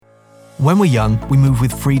When we're young, we move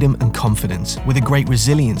with freedom and confidence, with a great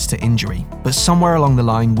resilience to injury. But somewhere along the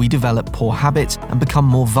line, we develop poor habits and become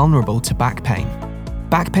more vulnerable to back pain.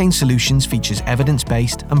 Back Pain Solutions features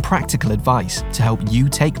evidence-based and practical advice to help you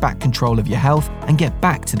take back control of your health and get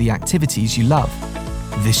back to the activities you love.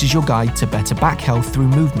 This is your guide to better back health through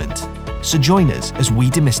movement. So join us as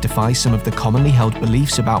we demystify some of the commonly held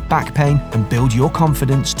beliefs about back pain and build your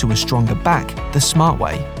confidence to a stronger back the smart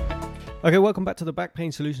way. Okay, welcome back to the Back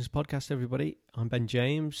Pain Solutions podcast, everybody. I'm Ben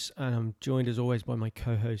James, and I'm joined as always by my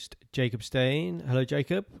co-host, Jacob Stain. Hello,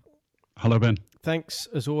 Jacob. Hello, Ben. Thanks,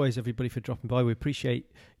 as always, everybody, for dropping by. We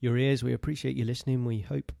appreciate your ears. We appreciate you listening. We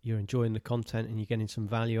hope you're enjoying the content and you're getting some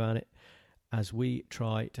value out of it as we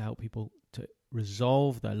try to help people to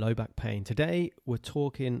resolve their low back pain. Today, we're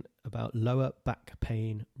talking about lower back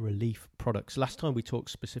pain relief products. Last time, we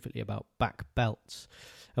talked specifically about back belts,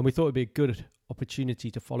 and we thought it'd be a good opportunity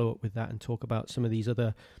to follow up with that and talk about some of these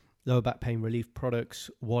other lower back pain relief products.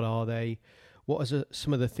 What are they? What are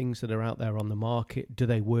some of the things that are out there on the market? Do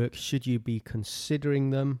they work? Should you be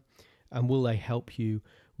considering them? And will they help you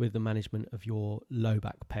with the management of your low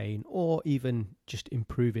back pain, or even just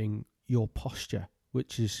improving your posture,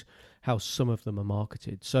 which is how some of them are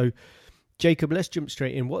marketed? So, Jacob, let's jump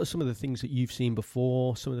straight in. What are some of the things that you've seen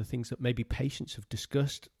before, some of the things that maybe patients have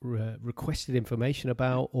discussed, requested information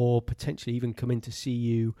about, or potentially even come in to see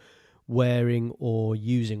you wearing or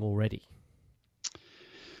using already?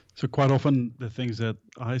 So quite often the things that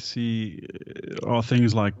I see are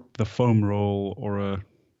things like the foam roll or a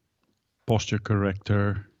posture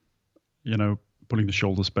corrector, pulling the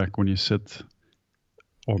shoulders back when you sit,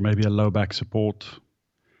 or maybe a low back support.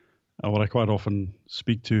 What I quite often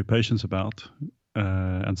speak to patients about,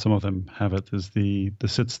 and some of them have it, is the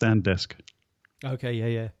sit-stand desk. Okay,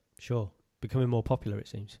 yeah, sure. Becoming more popular, it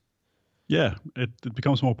seems. Yeah, it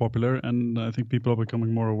becomes more popular, and I think people are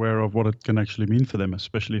becoming more aware of what it can actually mean for them,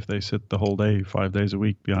 especially if they sit the whole day, 5 days a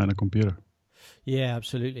week behind a computer. Yeah,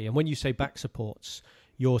 absolutely. And when you say back supports,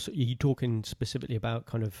 you're talking specifically about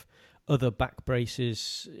kind of other back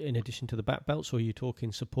braces in addition to the back belts, or are you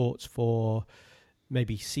talking supports for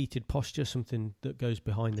maybe seated posture, something that goes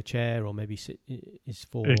behind the chair, or maybe is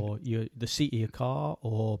for the seat of your car,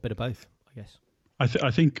 or a bit of both, I guess? I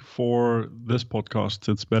think for this podcast,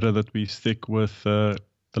 it's better that we stick with the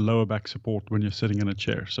lower back support when you're sitting in a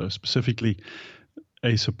chair. So specifically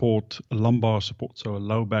a lumbar support, so a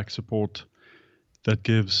low back support that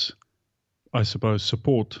gives, I suppose,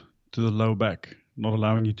 support to the low back, not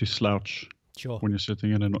allowing you to slouch when you're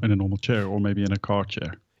sitting in a normal chair, or maybe in a car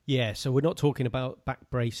chair. Yeah, so we're not talking about back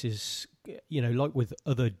braces, like with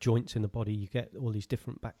other joints in the body. You get all these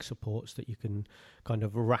different back supports that you can kind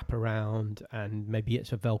of wrap around, and maybe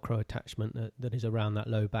it's a Velcro attachment that is around that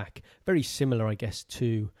low back. Very similar, I guess,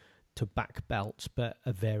 to back belts, but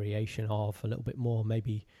a variation of a little bit more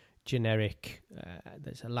maybe generic.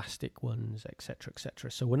 There's elastic ones, etc.,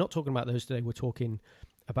 etc. So we're not talking about those today. We're talking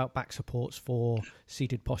about back supports for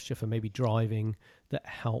seated posture, for maybe driving, that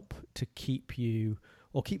help to keep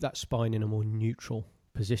that spine in a more neutral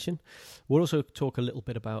position. We'll also talk a little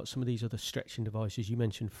bit about some of these other stretching devices. You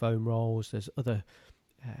mentioned foam rolls. There's other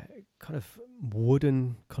kind of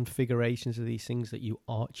wooden configurations of these things that you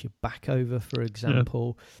arch your back over, for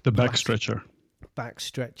example. Yeah, the back stretcher. Back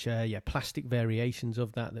stretcher, yeah. Plastic variations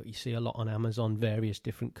of that you see a lot on Amazon, various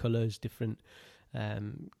different colours, different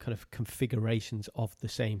kind of configurations of the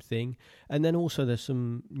same thing. And then also there's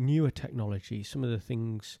some newer technology, some of the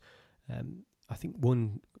things... I think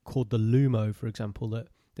one called the Lumo, for example, that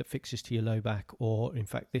fixes to your low back, or in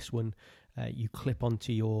fact this one you clip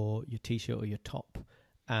onto your t-shirt or your top,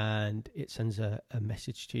 and it sends a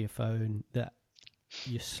message to your phone that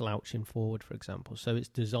you're slouching forward, for example. So it's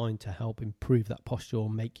designed to help improve that posture or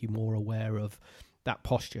make you more aware of that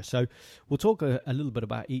posture. So we'll talk a little bit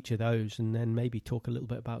about each of those, and then maybe talk a little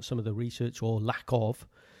bit about some of the research or lack of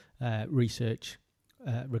research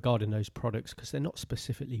regarding those products, because they're not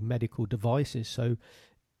specifically medical devices. So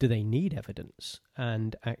do they need evidence?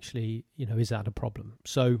 And actually, is that a problem?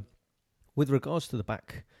 So with regards to the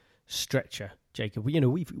back stretcher, Jacob,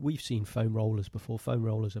 we've seen foam rollers before. Foam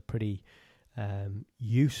rollers are pretty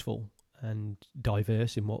useful and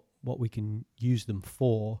diverse in what we can use them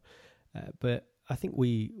for. But I think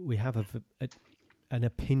we have an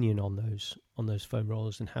opinion on those foam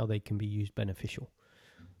rollers and how they can be used beneficial.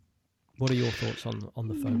 What are your thoughts on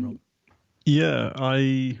the foam roll? Yeah,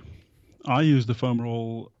 I use the foam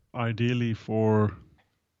roll ideally for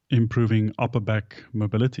improving upper back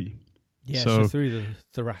mobility. Yeah, so through the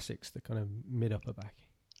thoracics, the kind of mid-upper back.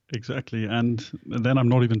 Exactly. And then I'm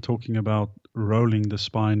not even talking about rolling the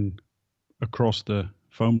spine across the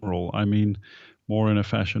foam roll. I mean, more in a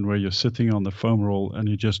fashion where you're sitting on the foam roll and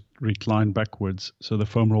you just recline backwards. So the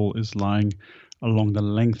foam roll is lying along the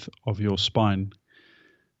length of your spine.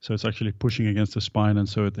 So it's actually pushing against the spine, and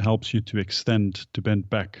so it helps you to extend, to bend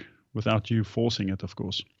back without you forcing it, of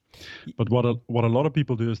course. But what a lot of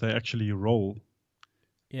people do is they actually roll.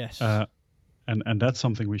 Yes. And that's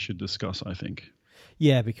something we should discuss, I think.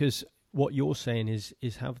 Yeah, because what you're saying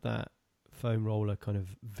is have that foam roller kind of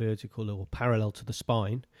vertical or parallel to the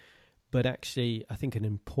spine. But actually, I think an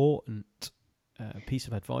important piece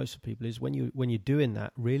of advice for people is when you're doing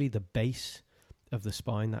that, really the base of the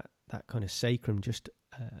spine, that kind of sacrum just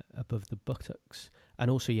above the buttocks,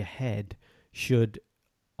 and also your head should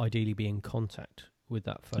ideally be in contact with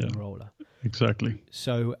that foam roller. Exactly.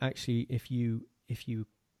 So actually, if you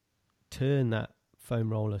turn that foam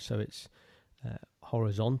roller so it's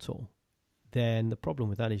horizontal, then the problem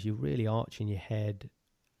with that is you're really arching your head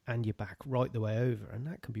and your back right the way over, and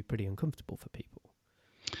that can be pretty uncomfortable for people.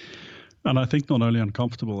 And I think not only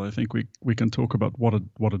uncomfortable, I think we can talk about what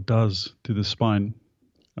it does to the spine.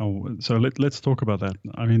 So let's talk about that.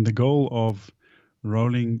 I mean, the goal of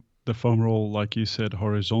rolling the foam roll, like you said,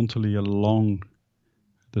 horizontally along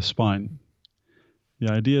the spine,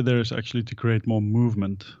 the idea there is actually to create more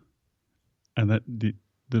movement, and that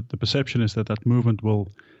the perception is that movement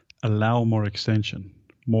will allow more extension,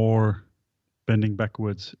 more bending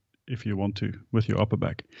backwards if you want to with your upper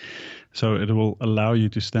back. So it will allow you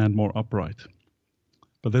to stand more upright.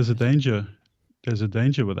 But there's a danger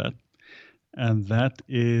with that. And that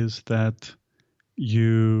is that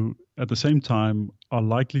you, at the same time, are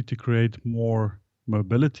likely to create more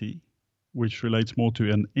mobility, which relates more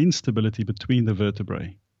to an instability between the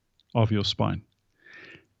vertebrae of your spine.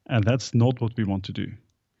 And that's not what we want to do.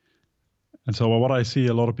 And so what I see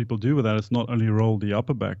a lot of people do with that is not only roll the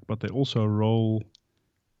upper back, but they also roll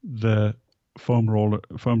the foam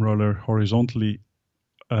roller horizontally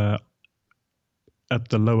at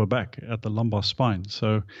the lower back, at the lumbar spine.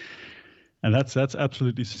 So, and that's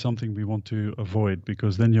absolutely something we want to avoid,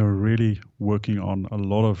 because then you're really working on a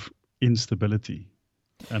lot of instability,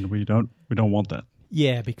 and we don't want that.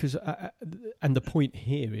 Yeah, because and the point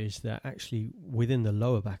here is that actually within the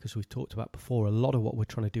lower back, as we've talked about before, a lot of what we're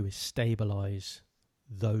trying to do is stabilize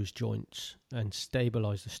those joints and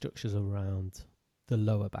stabilize the structures around the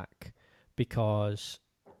lower back, because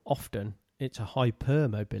often it's a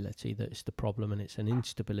hypermobility that is the problem, and it's an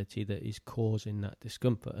instability that is causing that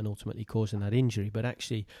discomfort and ultimately causing that injury. But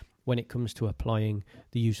actually, when it comes to applying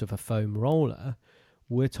the use of a foam roller,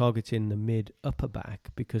 we're targeting the mid-upper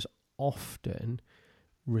back, because often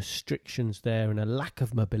restrictions there and a lack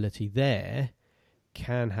of mobility there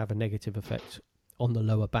can have a negative effect on the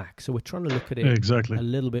lower back. So we're trying to look at it exactly a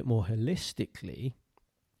little bit more holistically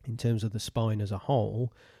in terms of the spine as a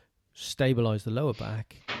whole, stabilize the lower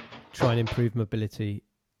back, try and improve mobility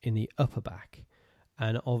in the upper back.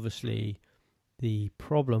 And obviously the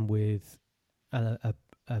problem with a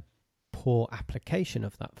poor application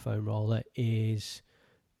of that foam roller is,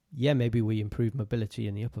 maybe we improve mobility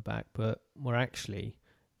in the upper back, but we're actually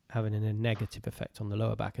having a negative effect on the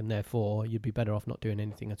lower back, and therefore you'd be better off not doing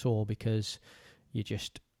anything at all, because you're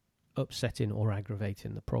just upsetting or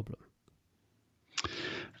aggravating the problem.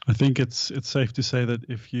 I think it's safe to say that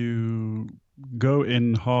if you go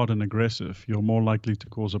in hard and aggressive, you're more likely to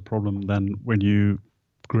cause a problem than when you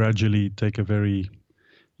gradually take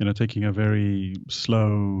taking a very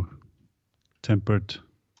slow, tempered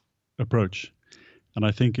approach. And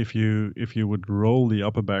I think if you would roll the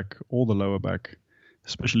upper back or the lower back,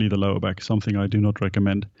 especially the lower back, something I do not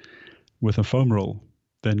recommend, with a foam roll,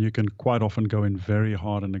 then you can quite often go in very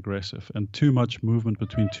hard and aggressive. And too much movement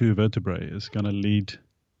between two vertebrae is going to lead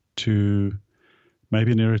to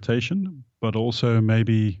maybe an irritation, but also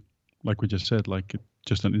maybe, like we just said, like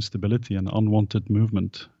just an instability and unwanted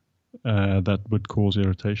movement that would cause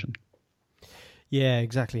irritation. Yeah,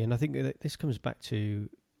 exactly. And I think that this comes back to,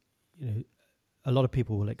 a lot of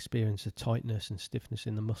people will experience a tightness and stiffness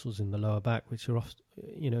in the muscles in the lower back, which are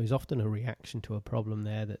is often a reaction to a problem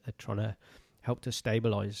there that they're trying to help to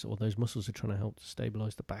stabilize, or those muscles are trying to help to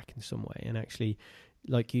stabilize the back in some way. And actually,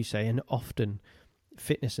 like you say, and often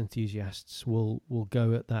fitness enthusiasts will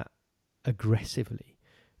go at that aggressively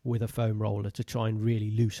with a foam roller to try and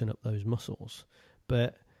really loosen up those muscles.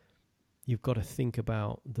 But you've got to think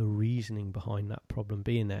about the reasoning behind that problem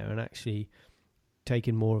being there, and actually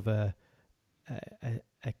taking more of a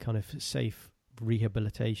kind of safe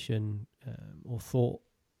rehabilitation or thought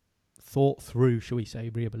through, shall we say,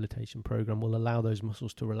 rehabilitation program will allow those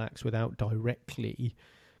muscles to relax without directly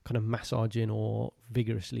kind of massaging or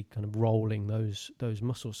vigorously kind of rolling those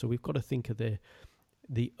muscles. So we've got to think of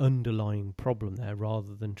the underlying problem there,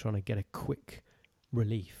 rather than trying to get a quick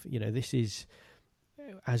relief. This is,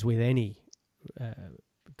 as with any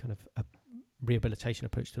kind of a rehabilitation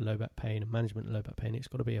approach to low back pain and management of low back pain, it's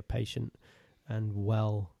got to be a patient and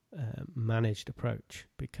well managed approach,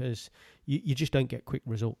 because you just don't get quick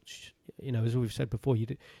results. As we've said before, you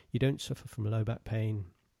don't suffer from low back pain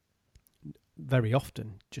very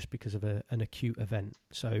often just because of an acute event.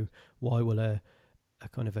 So why will a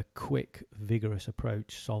kind of a quick, vigorous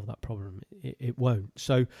approach solve that problem? It won't.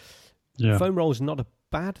 So foam roll is not a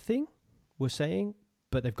bad thing, we're saying,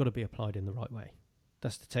 but they've got to be applied in the right way.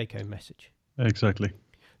 That's the take-home message. Exactly.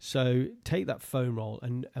 So take that foam roll,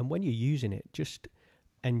 and when you're using it, just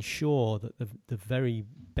ensure that the very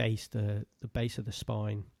base, the base of the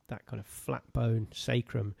spine, that kind of flat bone,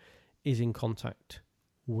 sacrum, is in contact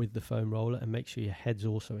with the foam roller, and make sure your head's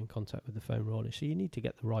also in contact with the foam roller. So you need to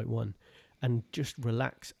get the right one, and just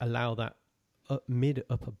relax, allow that mid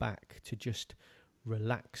upper back to just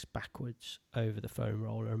relax backwards over the foam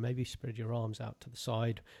roller, and maybe spread your arms out to the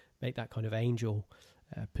side, make that kind of angel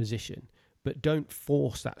position, but don't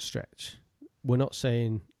force that stretch. We're not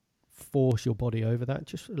saying force your body over that,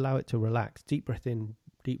 just allow it to relax. Deep breath in,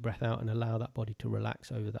 deep breath out, and allow that body to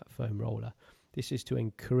relax over that foam roller. This is to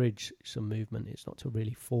encourage some movement. It's not to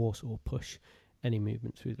really force or push any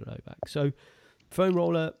movement through the low back. So foam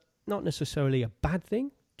roller, not necessarily a bad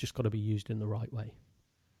thing, just got to be used in the right way.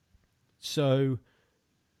 So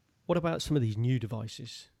what about some of these new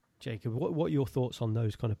devices, Jacob? What are your thoughts on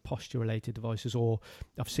those kind of posture-related devices? Or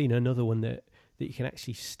I've seen another one that you can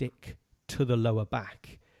actually stick to the lower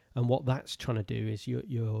back, and what that's trying to do is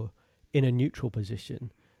you're in a neutral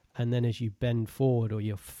position, and then as you bend forward or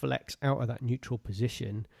you flex out of that neutral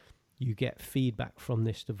position, you get feedback from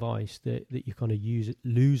this device that you kind of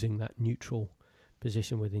losing that neutral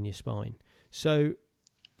position within your spine. So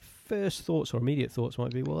first thoughts or immediate thoughts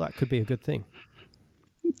might be, well, that could be a good thing.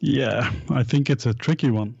 Yeah, I think it's a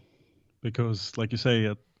tricky one, because like you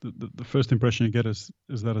say, the first impression you get is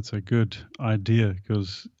that it's a good idea,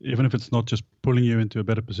 because even if it's not just pulling you into a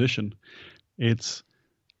better position, it's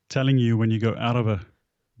telling you when you go out of a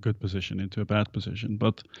good position into a bad position.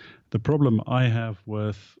 But the problem I have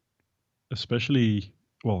with especially,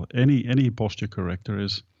 well, any posture corrector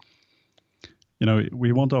is,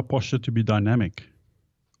 we want our posture to be dynamic.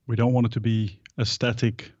 We don't want it to be a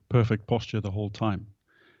static, perfect posture the whole time.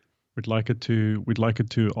 We'd like it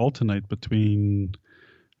to alternate between,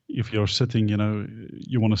 if you're sitting,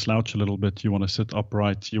 you want to slouch a little bit, you want to sit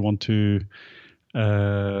upright, you want to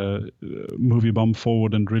move your bum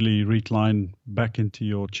forward and really recline back into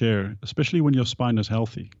your chair, especially when your spine is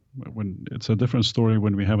healthy. When it's a different story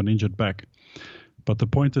when we have an injured back. But the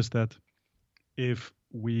point is that if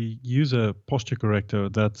we use a posture corrector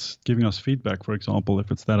that's giving us feedback, for example,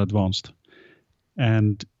 if it's that advanced,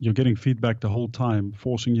 and you're getting feedback the whole time,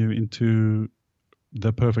 forcing you into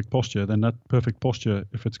the perfect posture, then that perfect posture,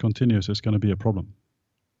 if it's continuous, is going to be a problem.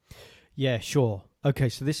 Yeah, sure. Okay,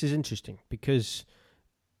 so this is interesting, because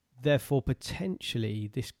therefore potentially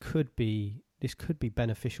this could be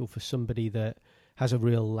beneficial for somebody that has a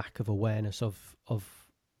real lack of awareness of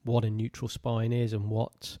what a neutral spine is and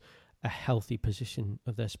what a healthy position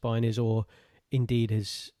of their spine is, or indeed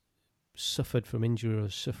has suffered from injury or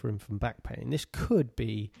suffering from back pain. This could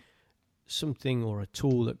be something or a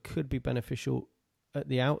tool that could be beneficial at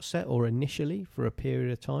the outset or initially for a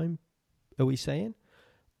period of time, are we saying?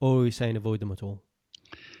 Or are we saying avoid them at all?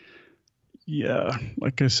 Yeah,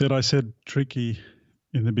 like I said tricky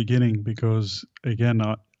in the beginning, because again,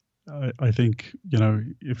 I think,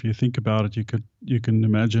 if you think about it, you can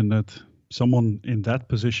imagine that someone in that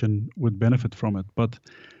position would benefit from it. But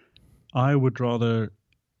I would rather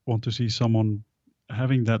want to see someone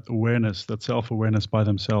having that awareness, that self-awareness by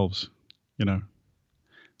themselves,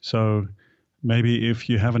 So maybe if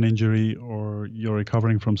you have an injury or you're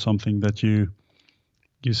recovering from something, that you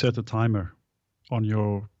set a timer on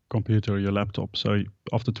your computer or your laptop. So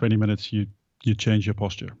after 20 minutes, you change your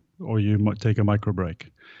posture, or you might take a micro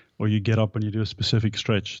break, or you get up and you do a specific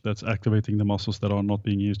stretch that's activating the muscles that are not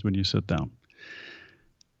being used when you sit down.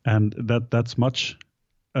 And that's much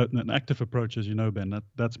an active approach, as you know, Ben.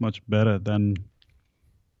 That's much better than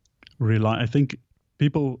I think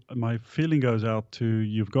my feeling goes out to,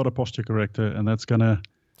 you've got a posture corrector, and that's going to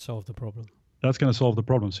solve the problem. That's going to solve the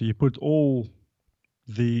problem. So you put all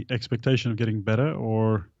the expectation of getting better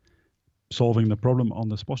or solving the problem on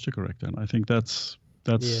this posture corrector, and I think that's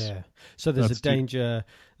yeah. So there's a danger.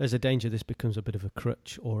 There's a danger this becomes a bit of a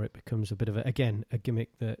crutch, or it becomes a bit of a gimmick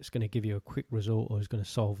that's going to give you a quick result or is going to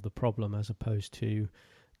solve the problem, as opposed to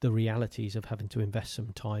the realities of having to invest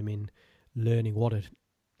some time in learning what a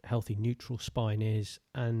healthy neutral spine is,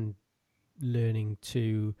 and learning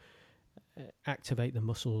to activate the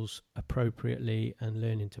muscles appropriately and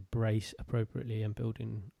learning to brace appropriately and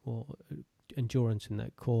building more endurance in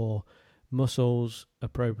that core muscles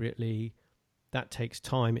appropriately. That takes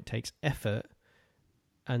time, it takes effort.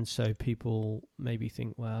 And so people maybe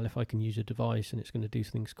think, well, if I can use a device and it's going to do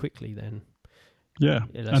things quickly, then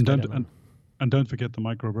and don't forget the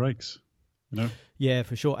micro breaks. Yeah,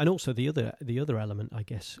 for sure. And also the other element, I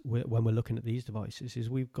guess, when we're looking at these devices, is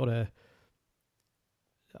we've got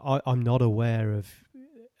I'm not aware of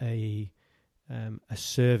a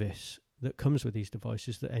service that comes with these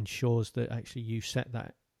devices that ensures that actually you set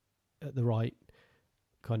that at the right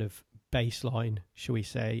kind of baseline, shall we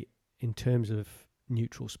say, in terms of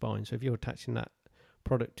neutral spine. So if you're attaching that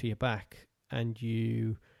product to your back and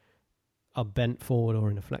you are bent forward or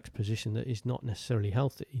in a flex position that is not necessarily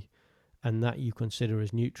healthy, and that you consider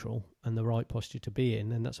as neutral and the right posture to be in,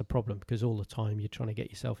 then that's a problem, because all the time you're trying to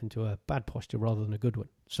get yourself into a bad posture rather than a good one.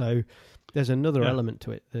 So there's another element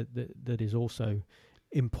to it that is also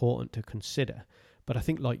important to consider. But I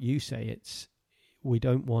think, like you say, we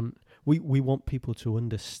want people to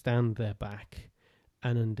understand their back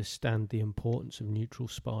and understand the importance of neutral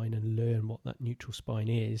spine and learn what that neutral spine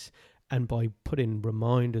is. And by putting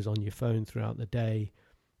reminders on your phone throughout the day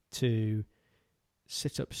to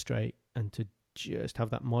sit up straight and to just have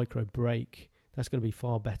that micro break, that's going to be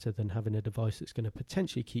far better than having a device that's going to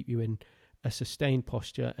potentially keep you in a sustained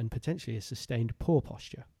posture and potentially a sustained poor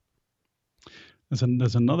posture.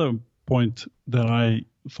 There's another point that I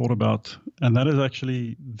thought about, and that is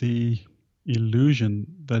actually the illusion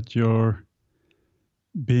that you're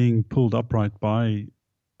being pulled upright by,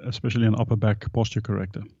 especially an upper back posture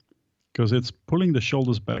corrector, because it's pulling the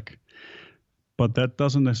shoulders back. But that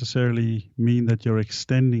doesn't necessarily mean that you're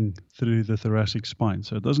extending through the thoracic spine.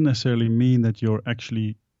 So it doesn't necessarily mean that you're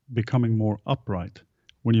actually becoming more upright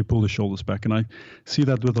when you pull the shoulders back. And I see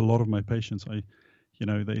that with a lot of my patients.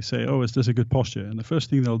 They say, oh, is this a good posture? And the first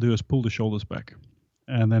thing they'll do is pull the shoulders back.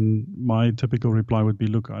 And then my typical reply would be,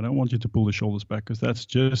 look, I don't want you to pull the shoulders back, because that's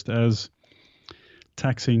just as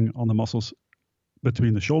taxing on the muscles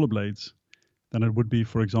between the shoulder blades than it would be,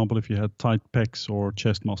 for example, if you had tight pecs or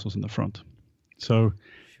chest muscles in the front. So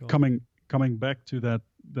Sure. coming back to that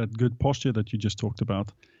good posture that you just talked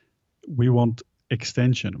about, we want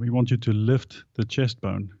extension. We want you to lift the chest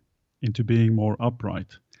bone into being more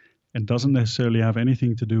upright, and doesn't necessarily have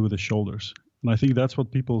anything to do with the shoulders. And I think that's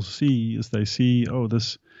what people see, is they see, oh,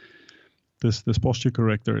 this posture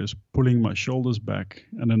corrector is pulling my shoulders back,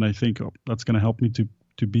 and then they think, oh, that's going to help me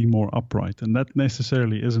to be more upright, and that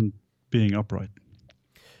necessarily isn't being upright.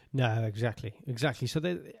 No, exactly. So,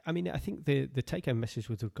 I think the take-home message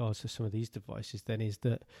with regards to some of these devices then is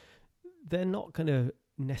that they're not going to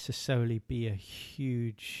necessarily be a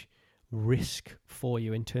huge risk for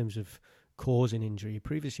you in terms of causing injury.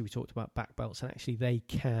 Previously, we talked about back belts, and actually they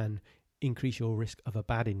can increase your risk of a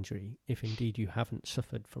bad injury if indeed you haven't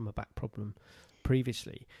suffered from a back problem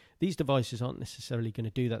previously. These devices aren't necessarily going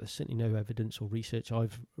to do that. There's certainly no evidence or research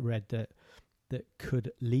I've read that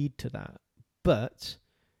could lead to that. But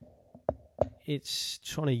it's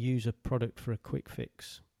trying to use a product for a quick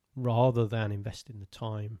fix rather than investing the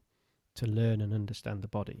time to learn and understand the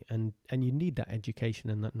body. And you need that education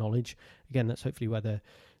and that knowledge. Again, that's hopefully where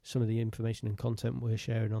some of the information and content we're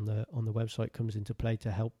sharing on the website comes into play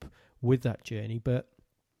to help with that journey. But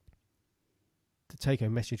the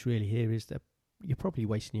take-home message really here is that you're probably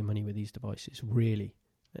wasting your money with these devices, really.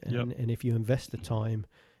 And if you invest the time,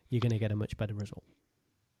 you're going to get a much better result.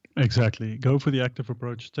 Exactly. Go for the active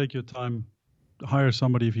approach. Take your time. Hire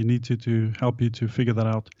somebody if you need to help you to figure that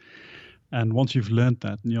out. And once you've learned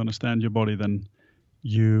that and you understand your body, then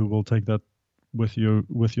you will take that with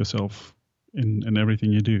yourself in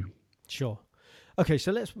everything you do. Sure. Okay,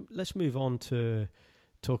 so let's move on to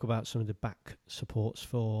talk about some of the back supports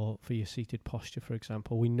for your seated posture, for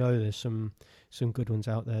example. We know there's some good ones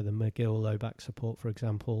out there, the McGill low back support, for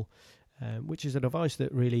example, which is a device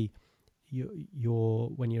that really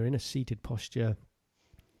when you're in a seated posture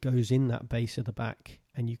goes in that base of the back,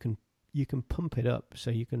 and you can pump it up, so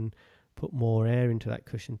you can put more air into that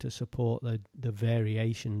cushion to support the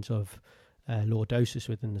variations of lordosis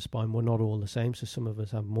within the spine. We're not all the same, so some of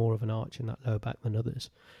us have more of an arch in that lower back than others.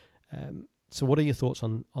 So what are your thoughts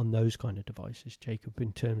on those kind of devices, Jacob,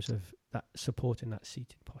 in terms of that supporting that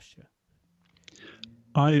seated posture?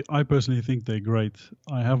 I personally think they're great.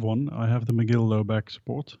 I have one. I have the McGill low back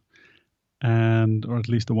support, or at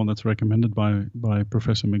least the one that's recommended by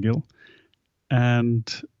Professor McGill.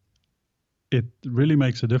 And it really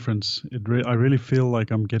makes a difference. I really feel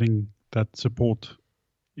like I'm getting that support,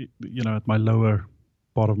 at my lower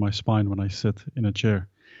part of my spine when I sit in a chair.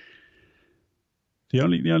 The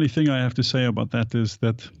only thing I have to say about that is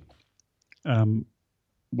that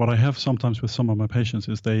what I have sometimes with some of my patients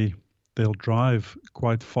is they'll drive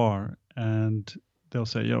quite far and they'll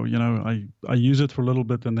say, "Yo, I use it for a little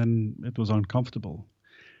bit and then it was uncomfortable."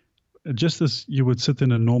 Just as you would sit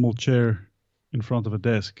in a normal chair in front of a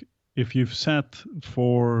desk, if you've sat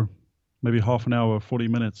for maybe half an hour, 40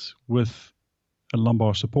 minutes with a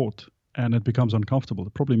lumbar support and it becomes uncomfortable,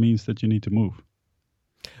 it probably means that you need to move.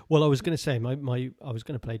 Well, I was going to say, I was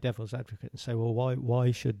going to play devil's advocate and say, well,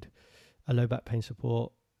 why should a low back pain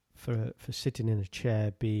support for sitting in a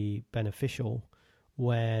chair be beneficial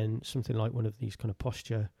when something like one of these kind of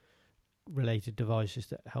posture related devices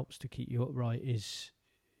that helps to keep you upright is,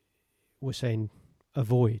 we're saying,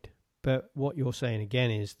 avoid. But what you're saying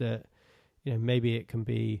again is that, maybe it can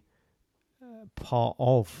be part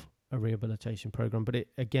of a rehabilitation program, but it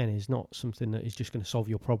again is not something that is just going to solve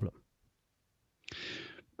your problem.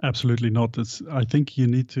 Absolutely not. I think you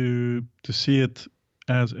need to see it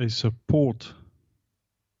as a support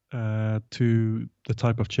to the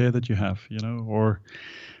type of chair that you have, or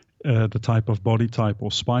the type of body type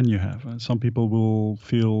or spine you have. And some people will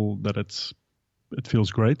feel that it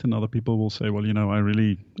feels great, and other people will say, well,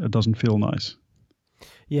 it doesn't feel nice.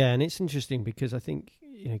 Yeah, and it's interesting because I think,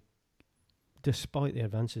 despite the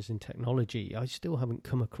advances in technology, I still haven't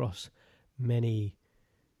come across many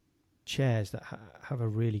chairs that have a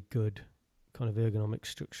really good kind of ergonomic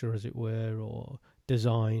structure, as it were, or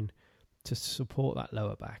design to support that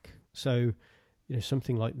lower back. So,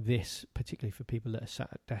 something like this, particularly for people that are sat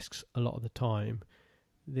at desks a lot of the time,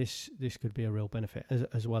 this could be a real benefit,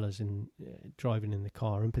 as well as in driving in the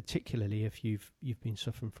car, and particularly if you've been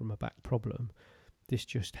suffering from a back problem. This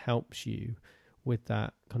just helps you with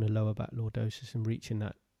that kind of lower back lordosis and reaching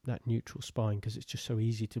that neutral spine, because it's just so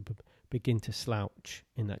easy to begin to slouch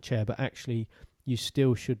in that chair. But actually, you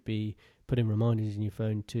still should be putting reminders in your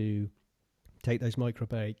phone to take those micro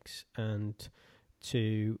breaks and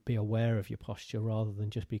to be aware of your posture rather than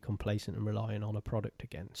just be complacent and relying on a product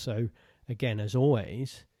again. So again, as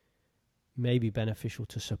always, may be beneficial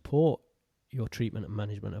to support your treatment and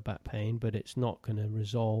management of back pain, but it's not going to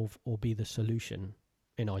resolve or be the solution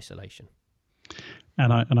in isolation.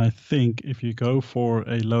 And I think if you go for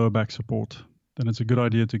a lower back support, then it's a good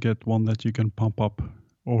idea to get one that you can pump up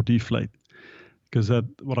or deflate. Because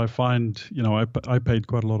what I find, I paid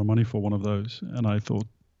quite a lot of money for one of those, and I thought,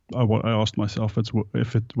 I asked myself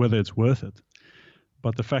whether it's worth it.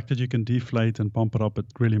 But the fact that you can deflate and pump it up, it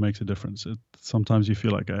really makes a difference. Sometimes you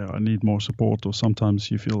feel like I need more support, or sometimes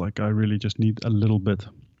you feel like I really just need a little bit.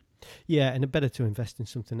 Yeah, and it's better to invest in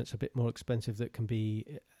something that's a bit more expensive that can be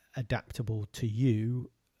adaptable to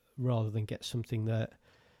you, rather than get something that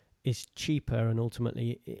is cheaper and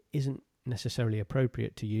ultimately it isn't necessarily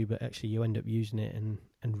appropriate to you, but actually you end up using it and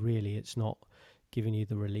really it's not giving you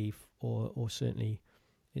the relief, or certainly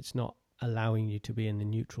it's not allowing you to be in the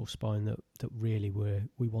neutral spine that really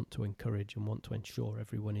we want to encourage and want to ensure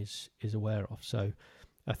everyone is aware of. So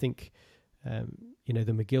I think the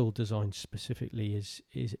McGill design specifically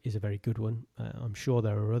is a very good one. I'm sure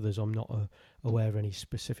there are others. I'm not aware of any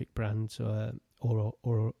specific brands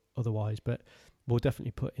or otherwise, but we'll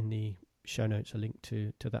definitely put in the show notes a link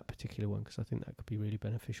to that particular one, because I think that could be really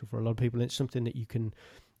beneficial for a lot of people. And it's something that you can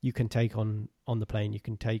take on the plane, you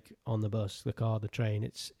can take on the bus, the car, the train.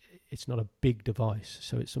 It's not a big device,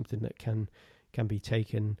 so it's something that can be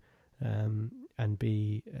taken and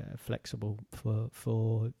be flexible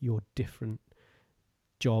for your different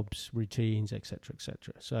jobs, routines, etc.,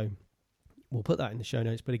 etc. So we'll put that in the show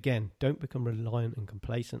notes. But again, don't become reliant and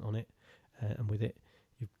complacent on it. And with it,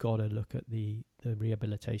 you've got to look at the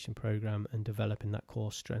rehabilitation program and developing that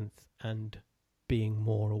core strength and being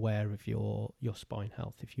more aware of your spine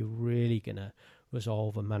health if you're really going to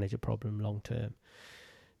resolve and manage a problem long term.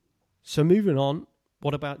 So moving on,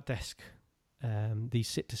 what about desk? These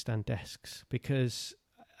sit-to-stand desks, because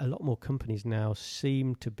a lot more companies now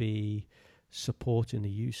seem to be supporting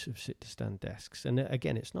the use of sit-to-stand desks. And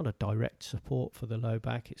again, it's not a direct support for the low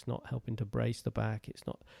back. It's not helping to brace the back.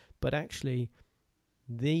 But actually,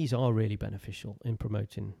 these are really beneficial in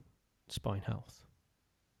promoting spine health.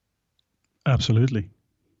 Absolutely.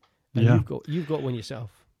 And yeah. You've got one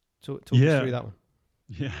yourself. Talk us through that one.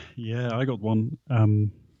 Yeah, I got one.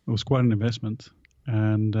 It was quite an investment,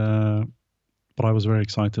 and but I was very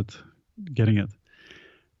excited getting it.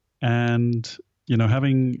 And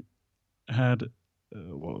having had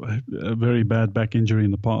a very bad back injury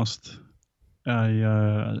in the past,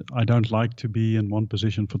 I don't like to be in one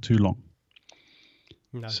position for too long.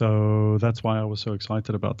 No. So that's why I was so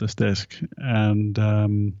excited about this desk. And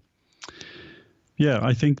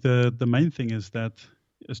I think the main thing is that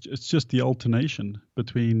it's just the alternation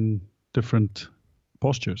between different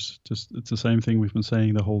postures. It's the same thing we've been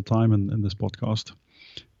saying the whole time in this podcast.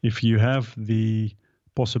 If you have the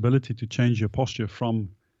possibility to change your posture from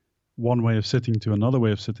one way of sitting to another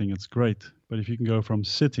way of sitting, it's great. But if you can go from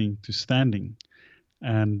sitting to standing,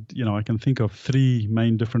 and I can think of 3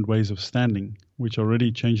 main different ways of standing, which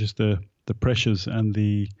already changes the pressures and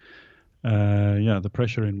the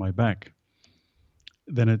pressure in my back,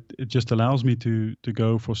 then it just allows me to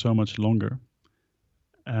go for so much longer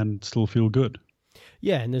and still feel good.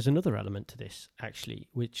 Yeah, and there's another element to this actually,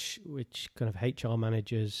 which kind of HR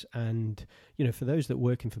managers and for those that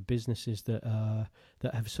working for businesses that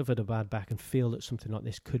have suffered a bad back and feel that something like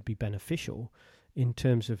this could be beneficial in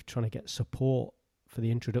terms of trying to get support for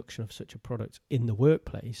the introduction of such a product in the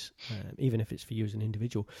workplace, even if it's for you as an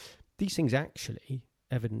individual. These things actually,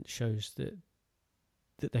 evidence shows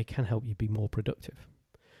that they can help you be more productive.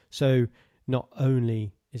 So not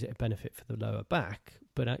only is it a benefit for the lower back,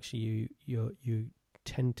 but actually you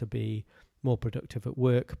tend to be more productive at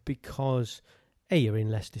work because you're in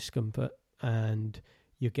less discomfort and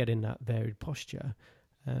you're getting that varied posture.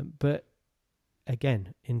 But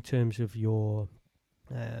again, in terms of your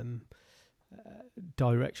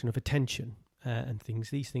direction of attention and things,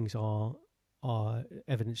 these things are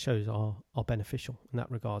evidence shows are beneficial in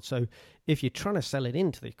that regard. So if you're trying to sell it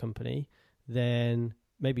into the company, then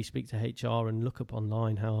maybe speak to HR and look up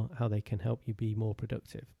online how they can help you be more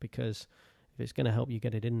productive, because if it's going to help you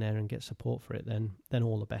get it in there and get support for it, then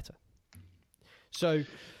all the better. So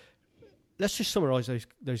let's just summarize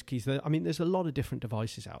those keys. I mean, there's a lot of different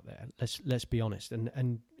devices out there. Let's be honest,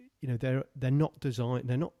 and they're not designed.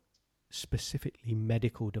 They're not specifically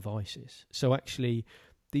medical devices. So actually,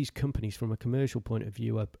 these companies, from a commercial point of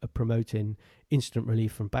view, are promoting instant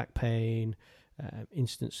relief from back pain,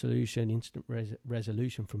 instant solution, instant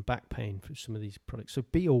resolution from back pain for some of these products. So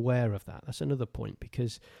be aware of that. That's another point,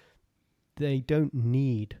 because they don't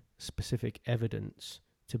need specific evidence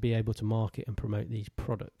to be able to market and promote these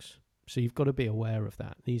products. So you've got to be aware of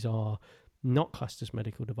that. These are not classed as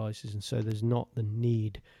medical devices, and so there's not the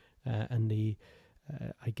need and the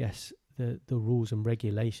rules and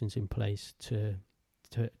regulations in place to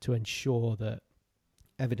ensure that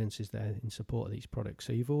evidence is there in support of these products.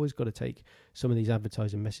 So you've always got to take some of these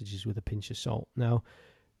advertising messages with a pinch of salt. Now,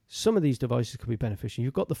 some of these devices could be beneficial.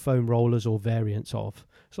 You've got the foam rollers or variants of.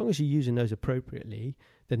 As long as you're using those appropriately,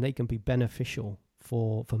 then they can be beneficial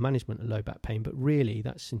for management of low back pain. But really,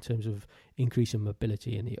 that's in terms of increasing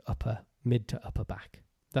mobility in the mid to upper back.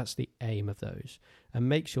 That's the aim of those. And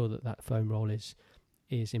make sure that foam roll is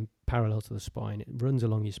in parallel to the spine. It runs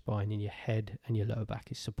along your spine, and your head and your lower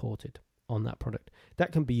back is supported on that product.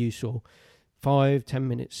 That can be useful. 5-10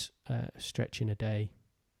 minutes stretching a day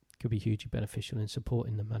could be hugely beneficial in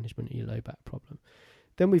supporting the management of your low back problem.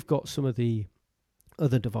 Then we've got some of the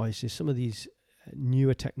other devices, some of these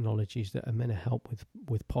newer technologies that are meant to help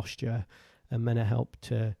with posture and meant to help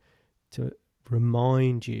to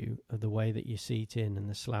remind you of the way that you seat in and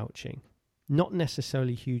the slouching. Not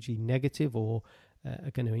necessarily hugely negative or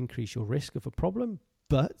are going to increase your risk of a problem,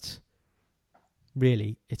 but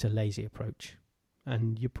really it's a lazy approach,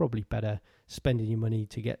 and you're probably better spending your money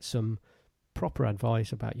to get some proper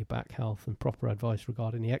advice about your back health and proper advice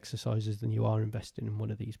regarding the exercises than you are investing in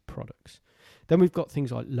one of these products. Then we've got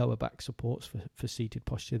things like lower back supports for seated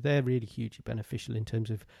posture. They're really hugely beneficial in terms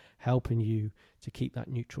of helping you to keep that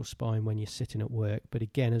neutral spine when you're sitting at work. But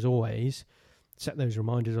again, as always, set those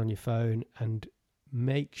reminders on your phone and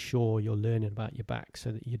make sure you're learning about your back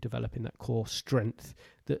so that you're developing that core strength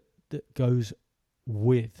that goes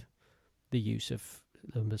with the use of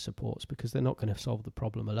lumbar supports, because they're not going to solve the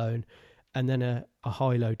problem alone. And then a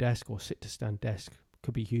high-low desk or sit-to-stand desk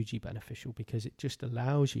could be hugely beneficial, because it just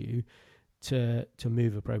allows you to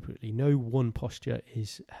move appropriately. No one posture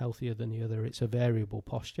is healthier than the other. It's a variable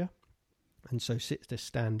posture. And so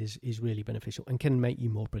sit-to-stand is really beneficial and can make you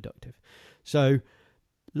more productive. So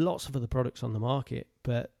lots of other products on the market,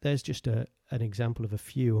 but there's just an example of a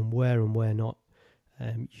few and where not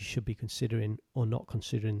you should be considering or not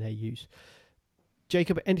considering their use.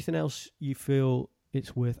 Jacob, anything else you feel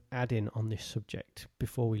it's worth adding on this subject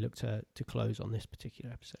before we look to close on this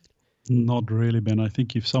particular episode? Not really, Ben. I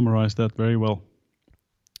think you've summarized that very well.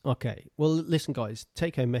 Okay. Well, listen, guys,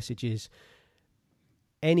 take-home message is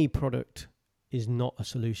any product is not a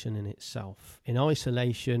solution in itself. In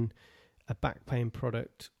isolation, a back pain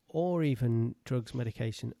product or even drugs,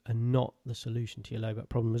 medication are not the solution to your low back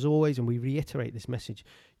problem. As always, and we reiterate this message,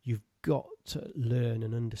 you've got to learn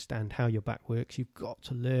and understand how your back works. You've got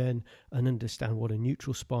to learn and understand what a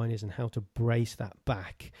neutral spine is and how to brace that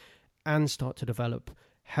back and start to develop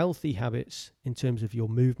healthy habits in terms of your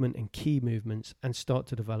movement and key movements and start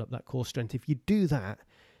to develop that core strength. If you do that,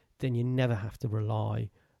 then you never have to rely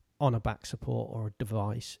on a back support or a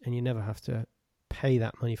device, and you never have to pay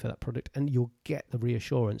that money for that product, and you'll get the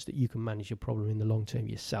reassurance that you can manage your problem in the long term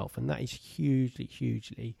yourself. And that is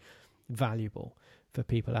hugely valuable for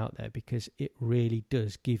people out there, because it really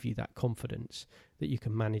does give you that confidence that you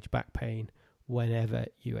can manage back pain whenever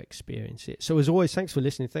you experience it. So as always, thanks for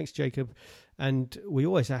listening. Thanks, Jacob. And we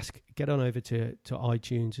always ask, get on over to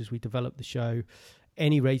iTunes as we develop the show.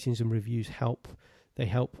 Any ratings and reviews help. They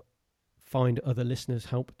help find other listeners,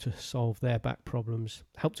 help to solve their back problems,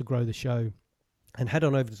 help to grow the show. And head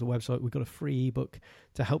on over to the website. We've got a free ebook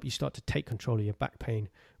to help you start to take control of your back pain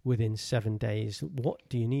within 7 days. What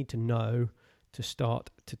do you need to know to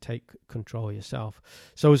start to take control yourself?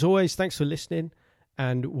 So as always, thanks for listening,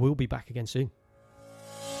 and we'll be back again soon.